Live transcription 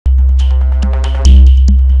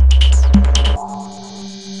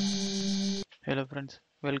friends,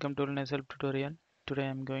 welcome to my self tutorial. Today I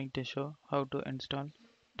am going to show how to install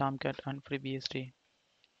Tomcat and Freebsd.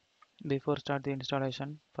 Before start the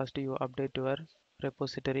installation, first you update your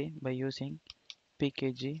repository by using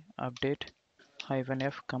pkg update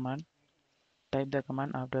 -f command. Type the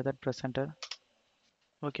command, after that press enter.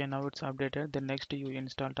 Okay, now it's updated. Then next you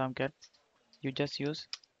install Tomcat. You just use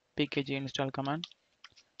pkg install command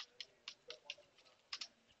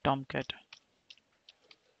Tomcat.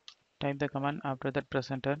 Type the command, after that press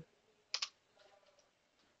enter.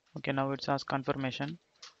 Okay, now it's ask confirmation.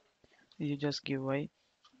 You just give Y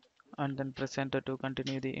and then press enter to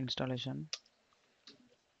continue the installation.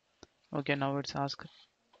 Okay, now it's ask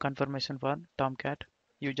confirmation for Tomcat.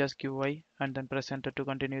 You just give Y and then press enter to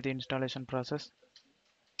continue the installation process.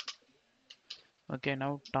 Okay,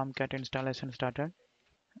 now Tomcat installation started.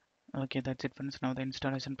 Okay, that's it friends. Now the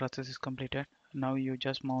installation process is completed. Now you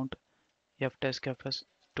just mount fdeskfs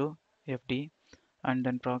to fd and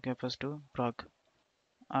then procfs to proc.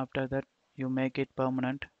 After that you make it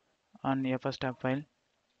permanent on fstab file.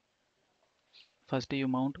 First you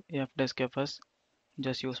mount fdeskfs.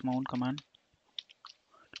 Just use mount command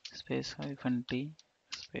space -t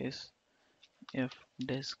space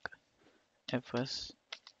fdeskfs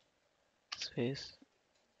space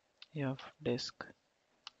fdesk.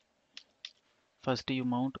 First you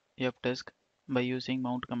mount fdesk by using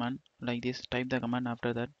mount command like this. Type the command,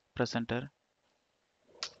 after that press enter.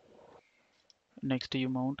 Next you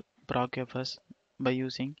mount procfs by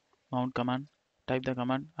using mount command. Type the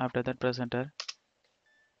command, after that press enter.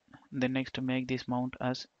 Then next make this mount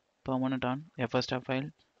as permanent on fstab file.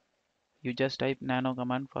 You just type nano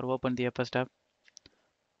command for open the fstab.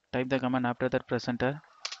 Type the command, after that press enter.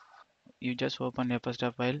 You just open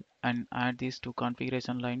fstab file and add these two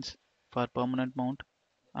configuration lines for permanent mount.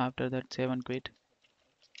 After that save and quit.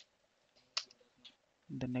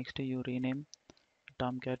 Then next you rename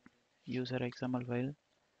Tomcat user XML file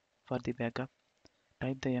for the backup.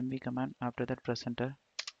 Type the mv command, after that press enter.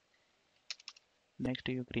 Next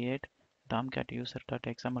you create Tomcat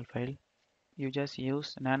user.xml file. You just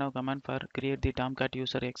use nano command for create the Tomcat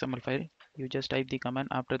user XML file. You just type the command,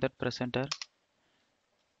 after that press enter.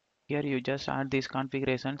 Here you just add these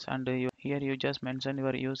configurations and here you just mention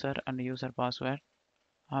your user and user password.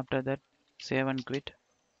 After that save and quit.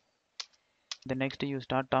 The next you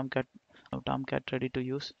start Tomcat. Now Tomcat ready to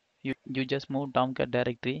use. You just move Tomcat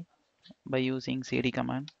directory by using cd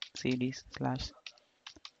command cd slash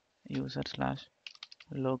user slash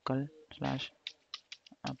local slash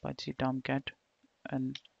apache tomcat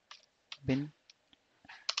and bin,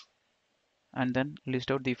 and then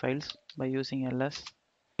list out the files by using ls.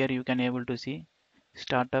 Here you can able to see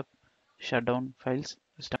startup shutdown files.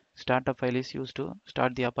 Startup file is used to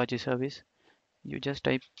start the Apache service. You just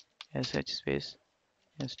type sh space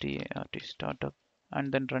start startup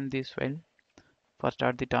and then run this file for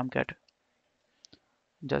start the Tomcat.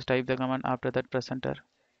 Just type the command, after that press enter.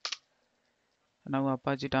 Now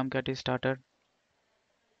Apache Tomcat is started.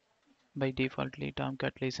 By defaultly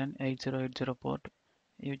Tomcat listen 8080 port.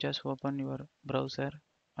 You just open your browser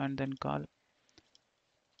and then call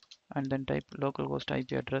and then type localhost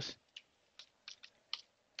IP address.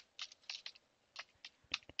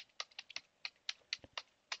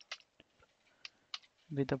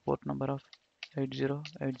 With the port number of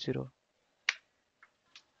 8080.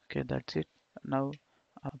 Okay, that's it. Now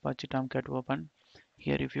Apache Tomcat open.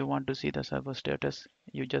 Here if you want to see the server status,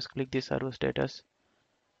 you just click the server status.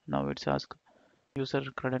 Now it's ask user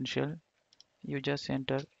credential. You just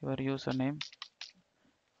enter your username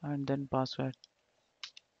and then password.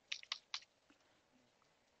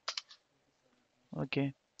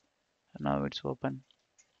 Okay, now it's open.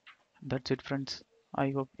 That's it friends.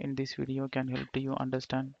 I hope in this video can help you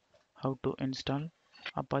understand how to install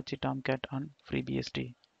Apache Tomcat on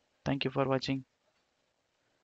FreeBSD. Thank you for watching.